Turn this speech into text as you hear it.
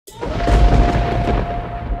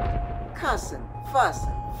cussing, fussing,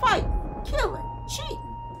 fighting, killing, cheating.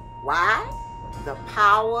 Why? The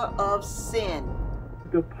power of sin.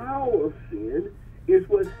 The power of sin is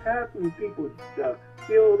what's happening. People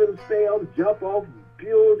kill themselves, jump off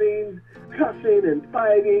buildings, cussing and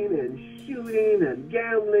fighting and shooting and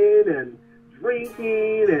gambling and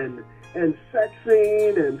drinking and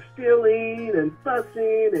sexing and stealing and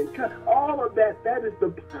fussing and all of that. That is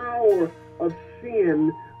the power of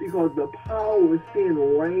sin, because the power of sin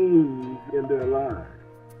reigns in their lives.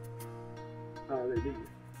 Hallelujah.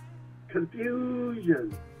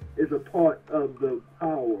 Confusion is a part of the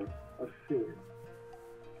power of sin.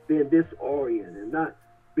 Being disoriented and not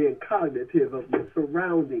being cognitive of your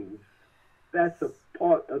surroundings. That's a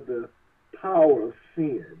part of the power of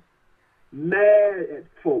sin. Mad at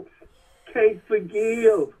folks. Can't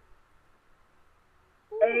forgive.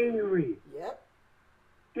 Angry. Yep.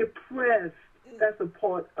 Depressed. That's a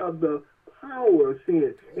part of the power of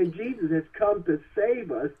sin. And Jesus has come to save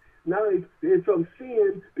us, not only from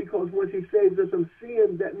sin, because once he saves us from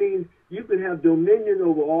sin, that means you can have dominion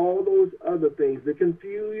over all those other things. The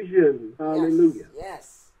confusion. Hallelujah.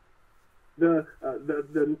 Yes. The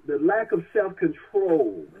lack of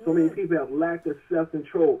self-control. So many people have lack of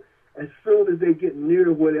self-control. As soon as they get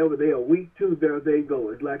near whatever they are weak to, there they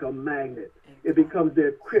go. It's like a magnet. It becomes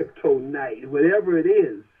their kryptonite, whatever it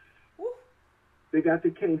is. They got the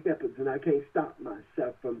can't help it, and I can't stop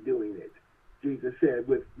myself from doing it. Jesus said,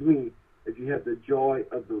 with me, if you have the joy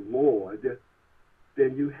of the Lord,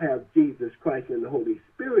 then you have Jesus Christ and the Holy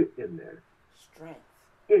Spirit in there. Strength.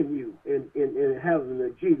 In you, in having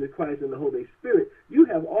the Jesus Christ and the Holy Spirit, you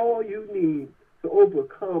have all you need to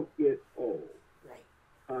overcome it all. Right.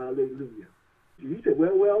 Hallelujah. You said,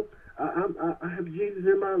 well, I have Jesus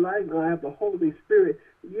in my life, and I have the Holy Spirit.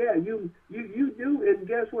 Yeah, you do, and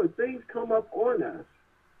guess what? Things come up on us.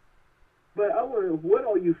 But I wonder, what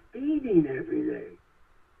are you feeding every day?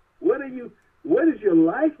 What is your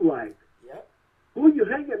life like? Yep. Who are you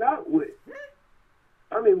hanging out with?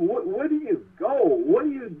 I mean, where do you go? What are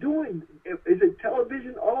you doing? Is it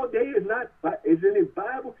television all day? Is any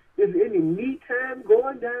Bible? Is any me time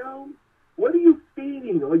going down? What are you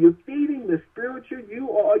feeding? Are you feeding the spiritual you,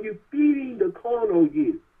 or are you feeding the carnal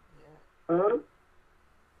you? Yeah. Huh?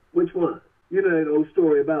 Which one? You know that old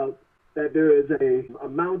story about that there is a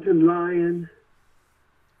mountain lion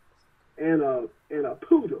and a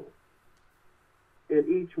poodle in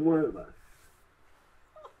each one of us.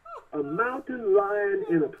 A mountain lion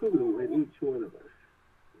and a poodle in each one of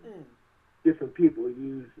us. Different people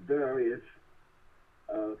use various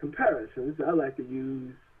comparisons. I like to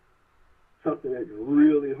use something that's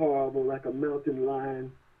really horrible like a mountain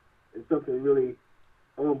lion and something really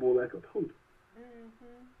humble like a poodle.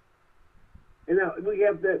 And now we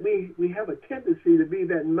have a tendency to be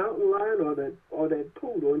that mountain lion or that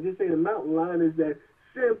poodle, and just say the mountain lion is that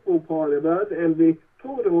sinful part of us, and the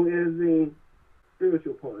poodle is the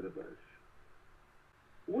spiritual part of us.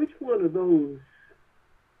 Which one of those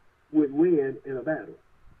would win in a battle?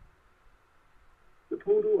 The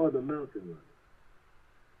poodle or the mountain lion?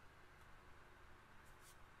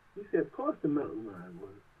 He said, of course the mountain lion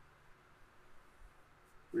won.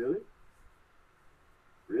 Really?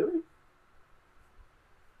 Really?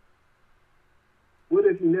 What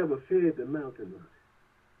if you never fed the mountain lion?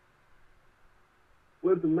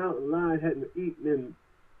 What if the mountain lion hadn't eaten in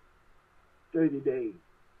 30 days?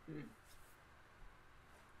 And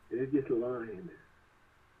it's just lying there.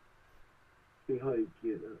 See how you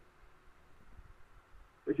get up.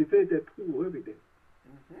 But you fed that poodle every day.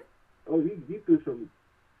 Oh, you threw some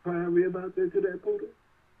prime rib out there to that poodle?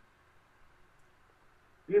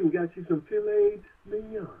 You even got you some filet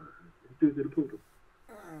mignon and threw to the poodle.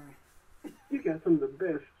 You got some of the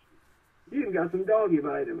best. You even got some doggy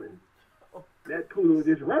vitamin. That poodle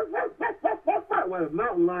just while the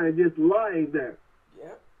mountain lion just lying there.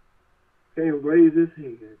 Yep. Can't raise his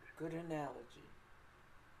head. Good analogy.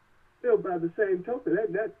 Still, by the same token,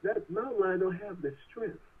 that mountain lion don't have the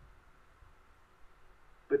strength.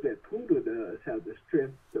 But that poodle does have the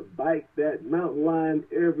strength to bite that mountain lion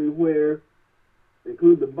everywhere,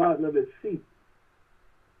 including the bottom of its feet.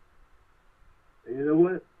 And you know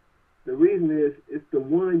what? The reason is, it's the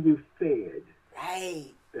one you fed.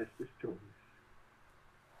 Right. That's the strongest.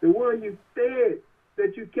 The one you fed,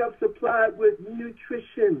 that you kept supplied with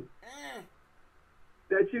nutrition,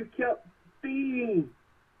 that you kept feeding.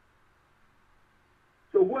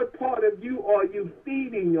 So what part of you are you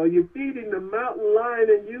feeding? Are you feeding the mountain lion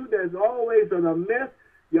in you that's always in a mess?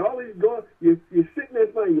 You always go, you're sitting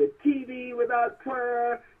in front of your TV without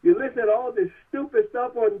prayer. You listen to all this stupid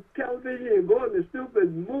stuff on television. You're going to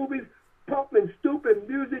stupid movies, pumping stupid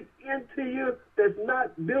music into you that's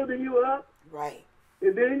not building you up. Right.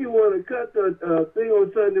 And then you want to cut the thing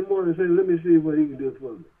on Sunday morning and say, let me see what he can do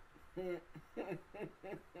for me.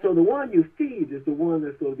 So the one you feed is the one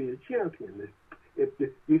that's going to be the champion. If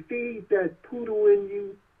you feed that poodle in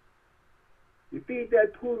you, you feed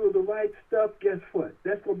that poodle the right stuff, guess what?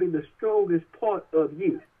 That's going to be the strongest part of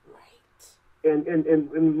you. Right.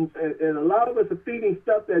 And a lot of us are feeding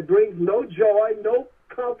stuff that brings no joy, no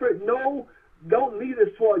comfort, don't lead us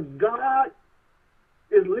toward God.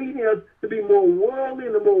 Is leading us to be more worldly,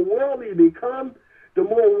 and the more worldly you become, the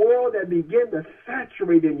more world that begin to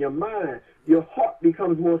saturate in your mind. Your heart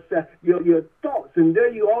becomes more your thoughts, and there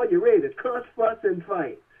you are, you're ready to cuss, fuss, and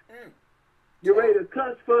fight. You're ready to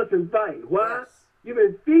cuss, fuss, and fight. Why? Yes. You've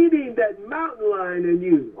been feeding that mountain lion in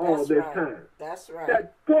you all this time. That's right.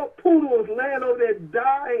 That poor poodle is laying over there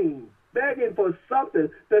dying, begging for something,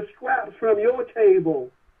 the scraps from your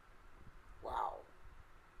table. Wow.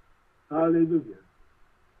 Hallelujah.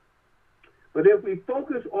 But if we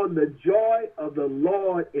focus on the joy of the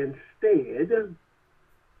Lord instead of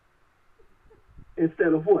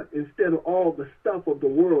what? Instead of all the stuff of the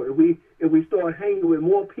world, if we start hanging with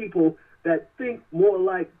more people that think more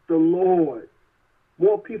like the Lord,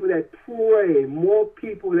 more people that pray, more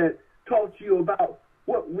people that talk to you about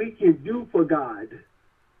what we can do for God,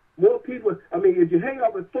 more people, if you hang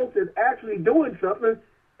out with folks that's actually doing something,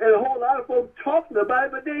 and a whole lot of folks talking about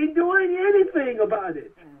it, but they ain't doing anything about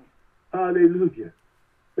it. Hallelujah.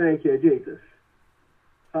 Thank you, Jesus.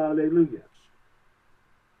 Hallelujah.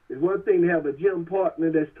 It's one thing to have a gym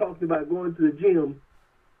partner that's talking about going to the gym.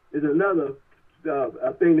 It's another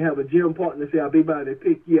thing to have a gym partner say, I'll be by to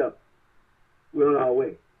pick you up. We're on our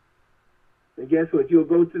way. And guess what? You'll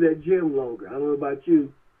go to that gym longer. I don't know about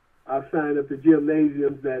you. I've signed up to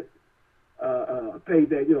gymnasiums that pay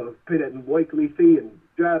that weekly fee and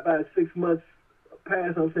drive by 6 months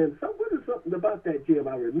past. I'm saying, what is something about that gym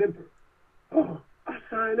I remember? Oh, I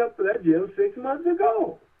signed up for that gym 6 months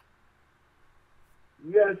ago.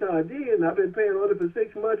 Yes, I did. And I've been paying on it for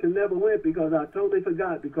 6 months and never went because I totally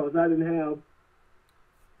forgot because I didn't have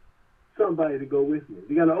somebody to go with me.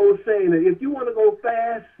 You got an old saying that if you want to go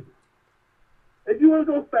fast,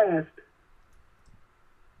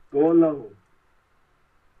 go alone.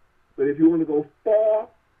 But if you want to go far,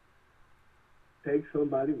 take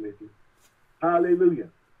somebody with you. Hallelujah.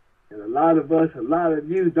 And a lot of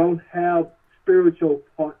you don't have spiritual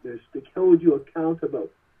partners to hold you accountable.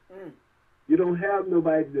 You don't have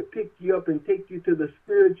nobody to pick you up and take you to the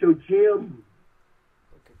spiritual gym.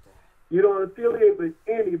 Look at that. You don't affiliate with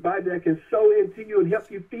anybody that can sow into you and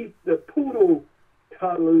help you feed the poodle,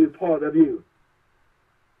 hallelujah, part of you.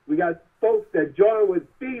 We got folks that join with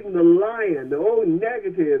feeding the lion, the old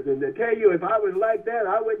negatives, and they tell you if I was like that,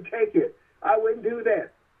 I wouldn't take it. I wouldn't do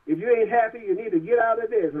that. If you ain't happy, you need to get out of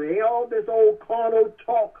this. And ain't all this old carnal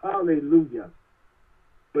talk, hallelujah.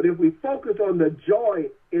 But if we focus on the joy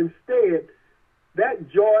instead, that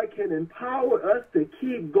joy can empower us to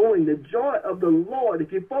keep going. The joy of the Lord.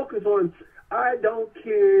 If you focus on, I don't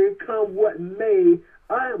care, come what may,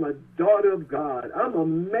 I am a daughter of God. I'm a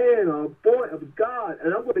man or a boy of God,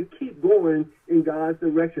 and I'm going to keep going in God's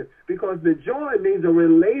direction because the joy means a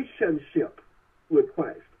relationship with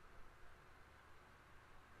Christ.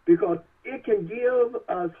 Because it can give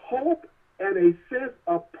us hope and a sense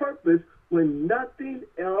of purpose when nothing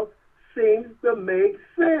else seems to make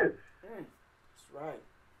sense. That's right.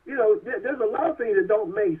 You know, there's a lot of things that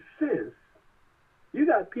don't make sense. You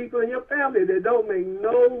got people in your family that don't make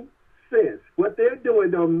no sense. What they're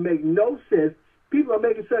doing don't make no sense. People are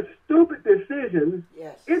making such stupid decisions,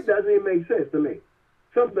 yes. It doesn't even make sense to me.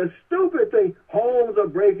 Some of the stupid things, homes are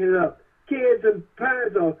breaking up, kids and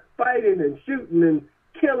parents are fighting and shooting and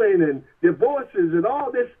killing and divorces and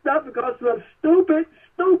all this stuff because of stupid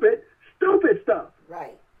stuff.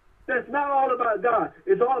 Right. That's not all about God.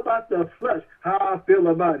 It's all about the flesh, how I feel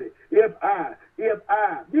about it. If I,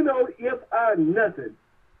 nothing.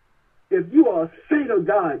 If you are a saint of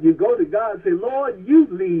God, you go to God and say, Lord, you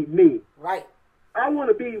lead me. Right. I want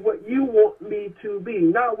to be what you want me to be,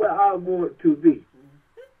 not what I want to be.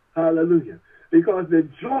 Mm-hmm. Hallelujah. Because the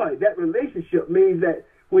joy, that relationship means that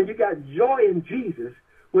when you got joy in Jesus,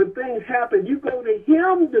 when things happen, you go to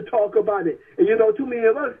him to talk about it. And you know, too many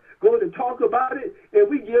of us go to talk about it, and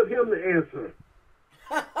we give him the answer.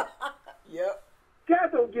 Yep.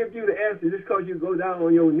 God don't give you the answer just because you go down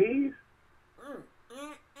on your knees.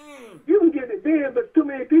 You can get it then, but too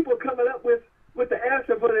many people coming up with the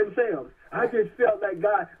answer for themselves. I just felt like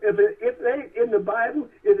God, if it ain't in the Bible,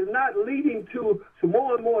 it is not leading to some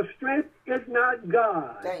more and more strength, it's not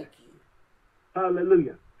God. Thank you.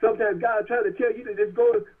 Hallelujah. Sometimes Sometimes God trying to tell you to just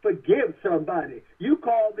go and forgive somebody. You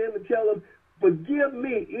call them and tell them, forgive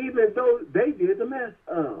me, even though they did the mess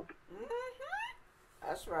up.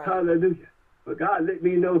 That's right. Hallelujah. But God let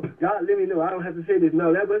me know. God let me know. I don't have to say this.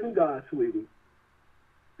 No, that wasn't God, sweetie.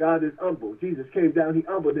 God is humble. Jesus came down. He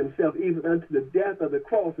humbled himself even unto the death of the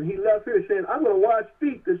cross. And he left here saying, I'm going to wash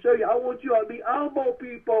feet to show you. I want you all to be humble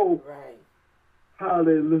people. Right.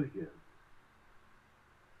 Hallelujah.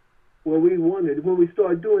 When we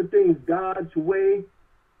start doing things God's way,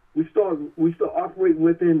 we start operating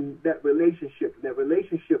within that relationship. And that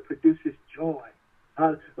relationship produces joy.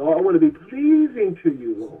 I want to be pleasing to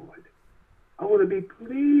you, Lord. I want to be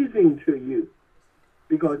pleasing to you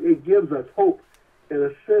because it gives us hope and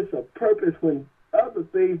a sense of purpose when other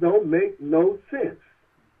things don't make no sense.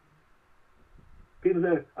 People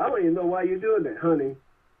say, I don't even know why you're doing that, honey.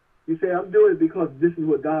 You say, I'm doing it because this is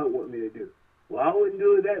what God wants me to do. Well, I wouldn't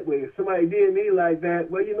do it that way. If somebody did me like that,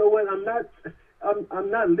 well, you know what? I'm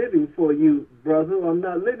not living for you, brother. I'm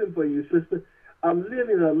not living for you, sister. I'm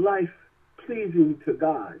living a life pleasing to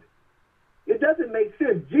God. It doesn't make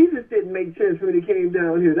sense. Jesus didn't make sense when he came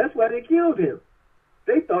down here. That's why they killed him.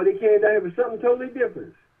 They thought he came down here for something totally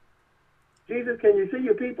different. Jesus, can you see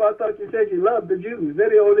your people? I thought you said you loved the Jews. They're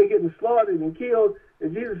getting slaughtered and killed.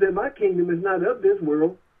 And Jesus said, my kingdom is not of this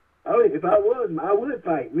world. If I was, I would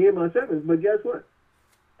fight, me and my servants. But guess what?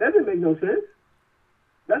 That didn't make no sense.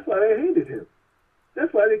 That's why they hated him.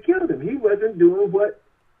 That's why they killed him. He wasn't doing what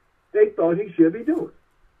they thought he should be doing.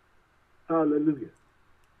 Hallelujah.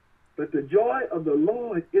 But the joy of the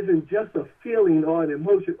Lord isn't just a feeling or an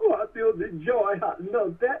emotion. Oh, I feel the joy.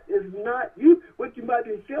 No, that is not you. What you might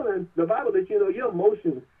be feeling, the Bible lets you know your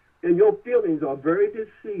emotions and your feelings are very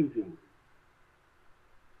deceiving.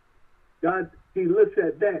 God, he looks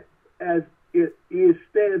at that as it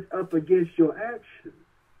stands up against your actions.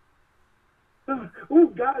 Oh,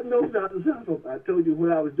 God knows I love. I told you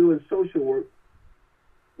when I was doing social work.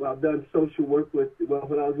 Well, I've done social work when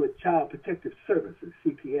I was with Child Protective Services,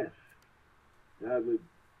 CPS. I would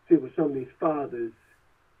sit with some of these fathers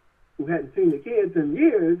who hadn't seen the kids in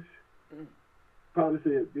years,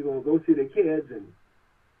 promising that they're going to go see their kids and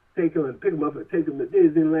take them and pick them up and take them to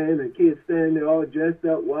Disneyland, and kids standing there all dressed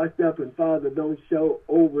up, washed up, and father don't show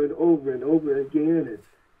over and over and over again,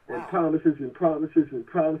 and promises and promises and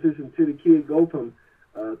promises until the kid go from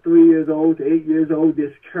 3 years old to 8 years old,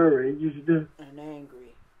 discouraged and angry.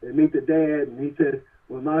 And meet the dad, and he says,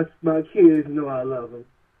 well, my kids know I love them.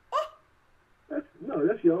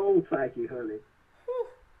 That's your own psyche, honey.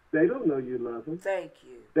 They don't know you love them. Thank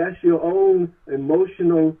you. That's your own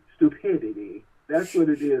emotional stupidity. That's what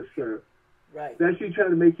it is, sir. Right. That's you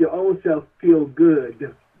trying to make your own self feel good.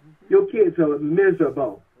 Mm-hmm. Your kids are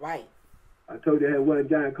miserable. Right. I told you I had one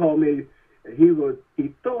guy call me, and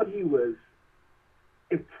he thought he was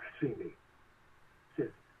impressing me. He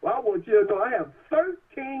says, well, I want you to know I have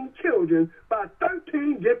 13 children by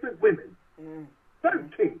 13 different women.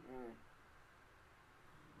 13.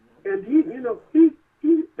 And he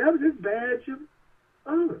that was his badge of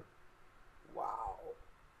honor. Wow.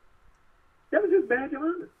 That was his badge of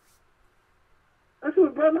honor. I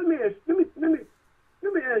said, brother, let me ask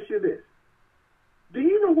you this. Do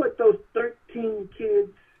you know what those 13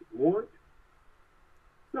 kids want?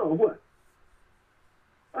 No, what?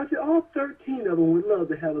 I said, all 13 of them would love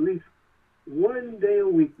to have at least one day a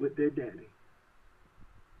week with their daddy.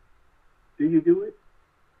 Do you do it?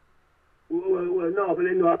 Well, no, but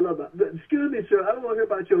they know I love them. But excuse me, sir, I don't want to hear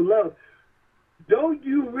about your love. Don't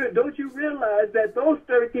you realize that those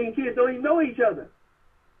 13 kids don't even know each other?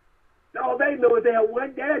 All they know is they have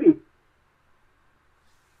one daddy.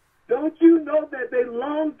 Don't you know that they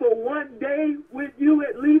long for one day with you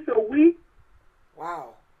at least a week?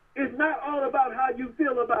 Wow. It's not all about how you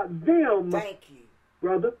feel about them. Thank you.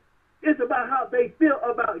 Brother. It's about how they feel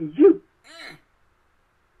about you.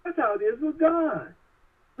 That's how it is with God.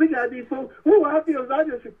 We got these folks, I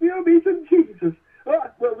just feel me some Jesus.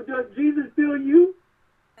 Well, does Jesus feel you?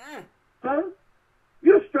 Huh?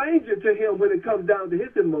 You're a stranger to him when it comes down to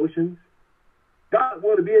his emotions. God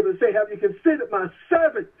want to be able to say, have you considered my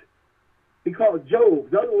servant? He called Job.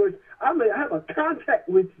 In other words, I have a contact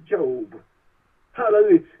with Job.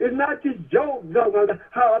 Hallelujah. It's not just Job talking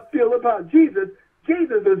how I feel about Jesus.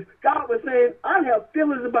 God was saying, I have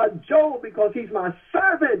feelings about Job because he's my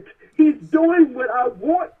servant. He's doing what I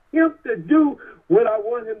want him to do, when I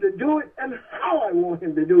want him to do it, and how I want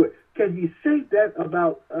him to do it. Can you say that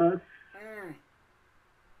about us?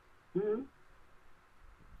 Good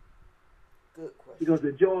question. Because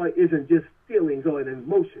the joy isn't just feelings or an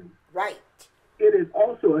emotion. Right. It is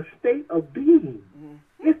also a state of being.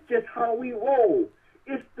 It's just how we roll.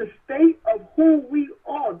 It's the state of who we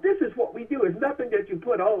are. This is what we do. It's nothing that you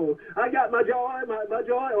put on. I got my joy, my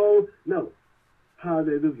joy. Oh, no.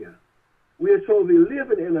 Hallelujah. We are supposed to be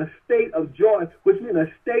living in a state of joy, which means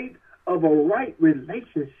a state of a right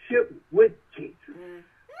relationship with Jesus.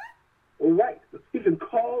 All right. He can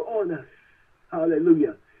call on us.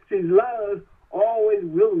 Hallelujah. See, love always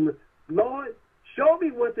willing. Lord, show me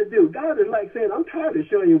what to do. God is like saying, I'm tired of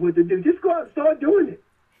showing you what to do. Just go out and start doing it.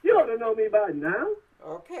 You ought to know me by now.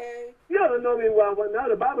 Okay. You ought to know me by now.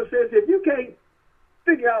 The Bible says if you can't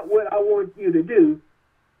figure out what I want you to do,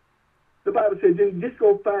 the Bible says just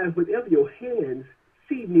go find whatever your hands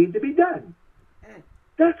see need to be done.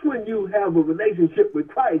 That's when you have a relationship with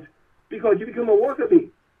Christ, because you become a worker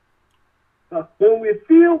bee. When we're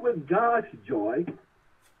filled with God's joy,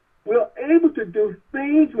 we're able to do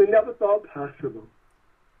things we never thought possible.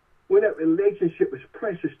 When that relationship is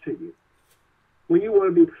precious to you, when you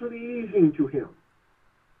want to be pleasing to Him,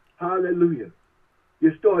 hallelujah,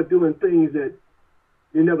 you start doing things that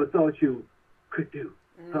you never thought you could do.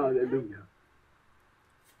 Hallelujah.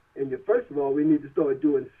 And first of all, we need to start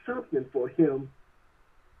doing something for Him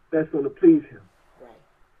that's going to please Him. Right.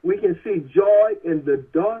 We can see joy in the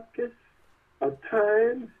darkest of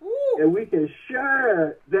times, and we can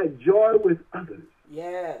share that joy with others.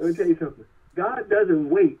 Yes. Let me tell you something. God doesn't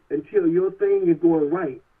wait until your thing is going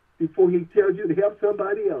right before He tells you to help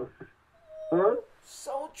somebody else. Huh?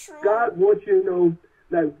 So true. God wants you to know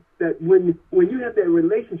that when you have that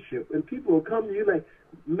relationship and people will come to you like,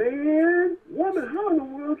 man, woman, how in the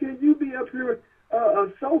world can you be up here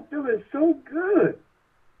so feeling so good?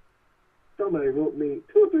 Somebody wrote me,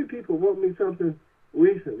 2 or 3 people wrote me something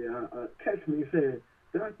recently. Text me saying,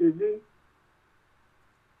 Dr. D,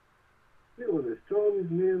 you're one of the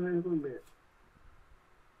strongest men I ever met.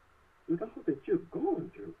 With all that you're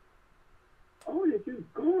going through,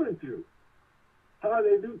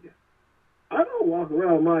 hallelujah. I don't walk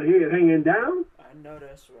around my head hanging down. I know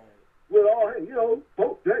that's right. With all,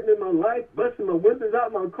 folks threatening my life, busting my windows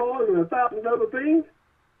out my cars and 1,000 other things.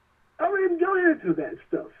 I don't even go into that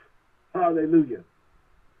stuff. Hallelujah.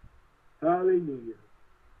 Hallelujah.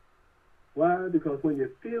 Why? Because when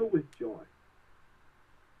you're filled with joy,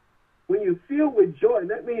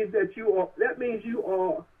 that means you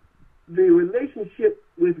are the relationship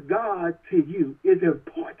with God to you is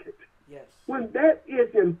important. Yes. When that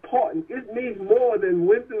is important, it means more than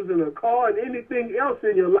windows in a car and anything else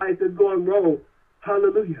in your life that's going wrong.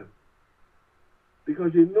 Hallelujah.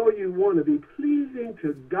 Because you know you want to be pleasing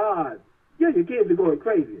to God. Yeah, your kids are going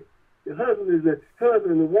crazy. Your husband is a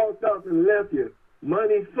husband and walked off and left you.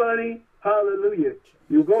 Money's funny. Hallelujah.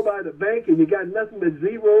 You go by the bank and you got nothing but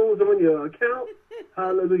zeros on your account.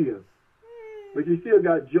 Hallelujah. But you still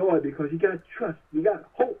got joy because you got trust. You got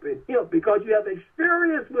hope in Him because you have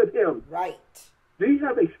experience with Him. Right. Do you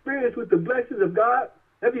have experience with the blessings of God?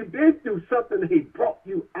 Have you been through something that He brought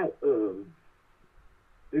you out of?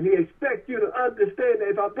 And He expects you to understand that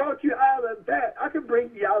if I brought you out of that, I can bring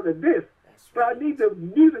you out of this. But I need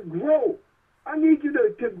you to grow. I need you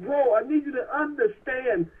to grow. I need you to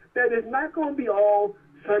understand that it's not going to be all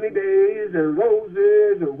sunny days and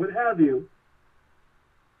roses and what have you.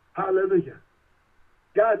 Hallelujah.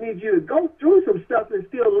 God needs you to go through some stuff and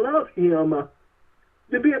still love Him.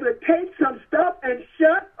 To be able to take some stuff and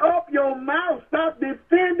shut up your mouth. Stop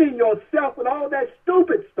defending yourself with all that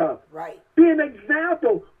stupid stuff. Right. Be an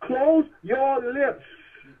example. Close your lips.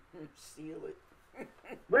 Seal it.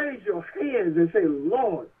 Raise your hands and say,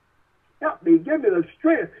 Lord, help me. Give me the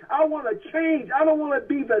strength. I want to change. I don't want to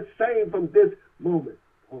be the same from this moment.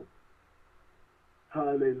 Oh.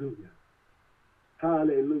 Hallelujah.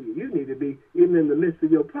 Hallelujah. You need to be even in the midst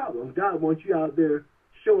of your problems. God wants you out there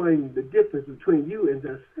showing the difference between you and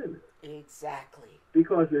the sinner. Exactly.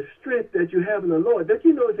 Because the strength that you have in the Lord, that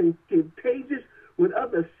you know is contagious when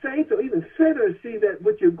other saints or even sinners see that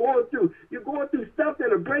what you're going through stuff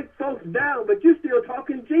that'll break folks down, but you're still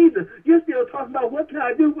talking Jesus. You're still talking about what can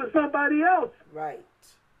I do for somebody else. Right.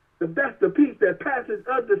 That's the peace that passes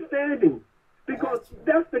understanding. Because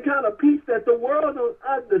that's the kind of peace that the world don't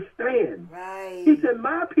understand. Right. He said,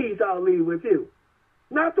 my peace I'll leave with you.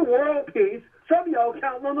 Not the world peace. Some of y'all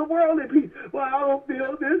counting on the worldly peace. Well, I don't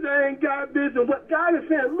feel this. I ain't got this. And what God is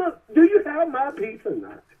saying, look, do you have my peace or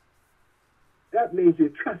not? That means you're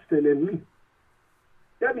trusting in me.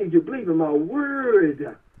 That means you believe in my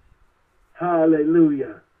word.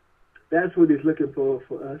 Hallelujah. That's what He's looking for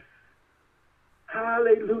us.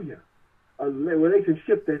 Hallelujah. A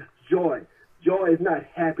relationship that's joy. Joy is not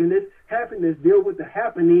happiness. Happiness deals with the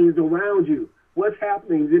happenings around you. What's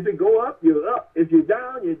happening? If you go up, you're up. If you're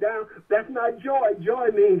down, you're down. That's not joy.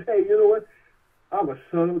 Joy means, hey, you know what? I'm a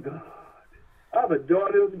son of God. I'm a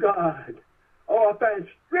daughter of God. Oh, I find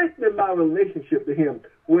strength in my relationship to him.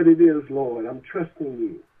 What it is, Lord, I'm trusting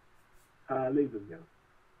you. Hallelujah.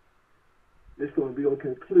 This is going to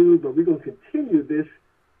conclude, but we're going to continue this,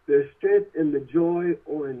 the strength and the joy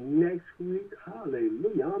on next week.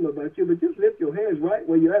 Hallelujah. I don't know about you, but just lift your hands right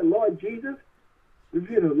where you're at. Lord Jesus,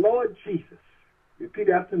 repeat it. Lord Jesus, repeat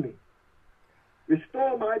after me.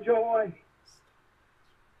 Restore my joy.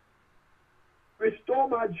 Restore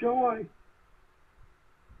my joy.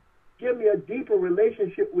 Give me a deeper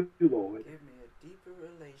relationship with you, Lord. Give me a deeper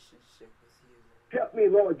relationship with you, Lord. Help me,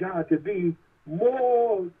 Lord God, to be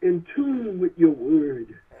more in tune with your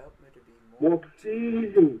word. Help me to be more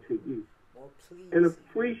pleasing to you. More pleasing. And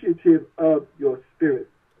appreciative of your spirit.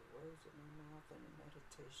 The words of my mouth and the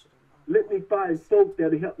meditation of my Let me find folk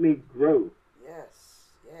that'll help me grow. Yes,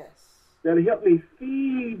 yes. That'll help me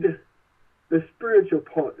feed the spiritual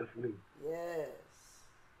part of me. Yes.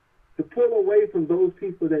 To pull away from those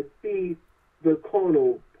people that feed the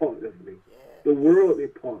carnal part of me. Yes. The worldly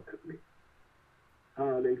part of me.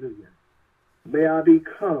 Hallelujah. May I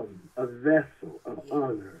become a vessel of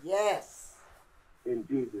honor. Yes. In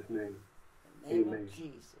Jesus' name. In the name Amen. of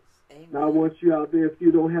Jesus. Amen. Now I want you out there, if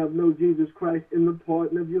you don't have no Jesus Christ in the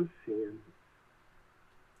pardon of your sins.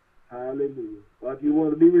 Hallelujah. Or if you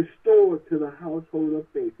want to be restored to the household of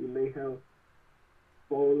faith, you may have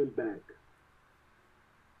fallen back.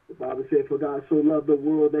 The Bible said, for God so loved the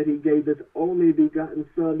world that he gave his only begotten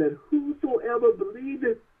Son, that whosoever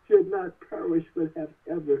believeth should not perish but have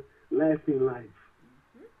everlasting life.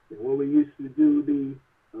 And when we used to do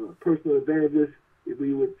the personal evangelist, if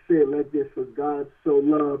we would say it like this, for God so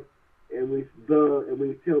loved, and we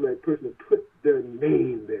tell that person to put their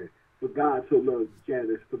name there. For God so loved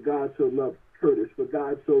Janice, for God so loved Curtis, for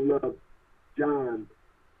God so loved John,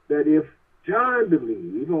 that if John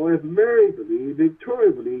believed, or if Mary believed,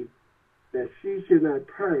 Victoria believed, that she should not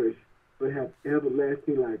perish, but have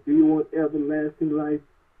everlasting life. Do you want everlasting life?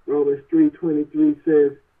 Romans 3:23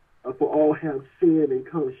 says, for all have sinned and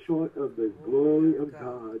come short of the glory of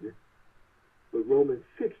God. But Romans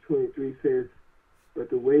 6:23 says, but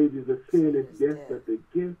the wages of sin is death, but the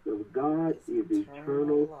gift of God is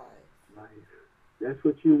eternal life. That's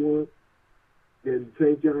what you want? Then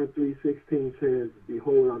St. John 3:16 says,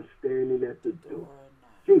 behold, I'm standing at the door.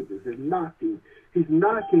 Jesus is knocking. He's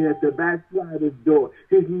knocking at the backslider's door.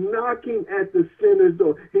 He's knocking at the sinner's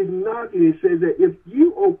door. He's knocking. He says that if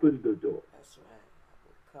you open the door, that's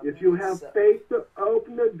right. If you have faith to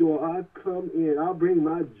open the door, I'll come in. I'll bring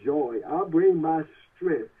my joy. I'll bring my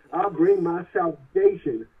strength. I'll bring my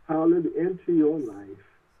salvation, hallelujah, into your life.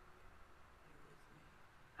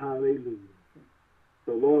 Hallelujah.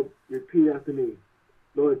 So, Lord, repeat after me.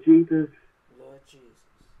 Lord Jesus. Lord Jesus.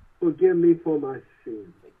 Forgive me for my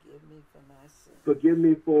sins. Forgive me for my sins. Forgive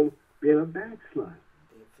me for being a backslide.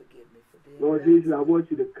 Forgive me for being Lord Jesus, I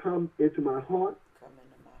want you to come into my heart. Come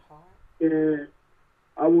into my heart. And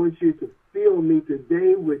I want you to fill me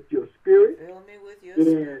today with your spirit. Fill me with your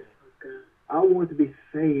spirit. I want to be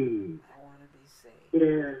saved. I want to be saved.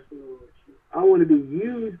 Yes, Lord. I want to be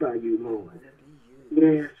used by you, Lord. I want to be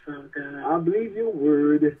used. Yes, Father God. I believe your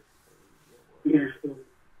word. Yes, Lord.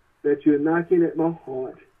 That you're knocking at my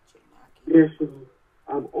heart. Yes, Lord.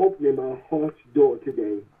 I'm opening my heart's door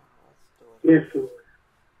today. Yes, Lord.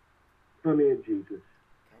 Come in, Jesus.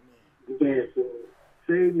 Come in. Yes, Lord.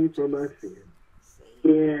 Save me from my sins.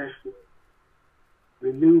 Yes, Lord.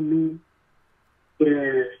 Renew me.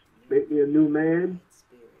 Yes. Make me a new man.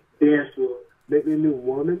 Yes, Lord. Make me a new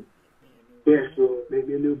woman. Yes, Lord. Make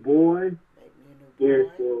me a new boy. Yes,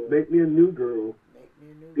 Lord. Make me a new girl.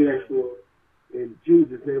 Yes, Lord. In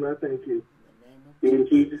Jesus' name I thank you. In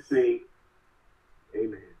Jesus' name.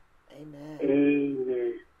 Amen. Amen.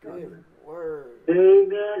 Amen. Good word.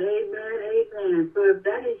 Amen, amen, amen. So if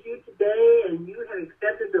that is you today and you have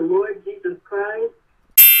accepted the Lord Jesus Christ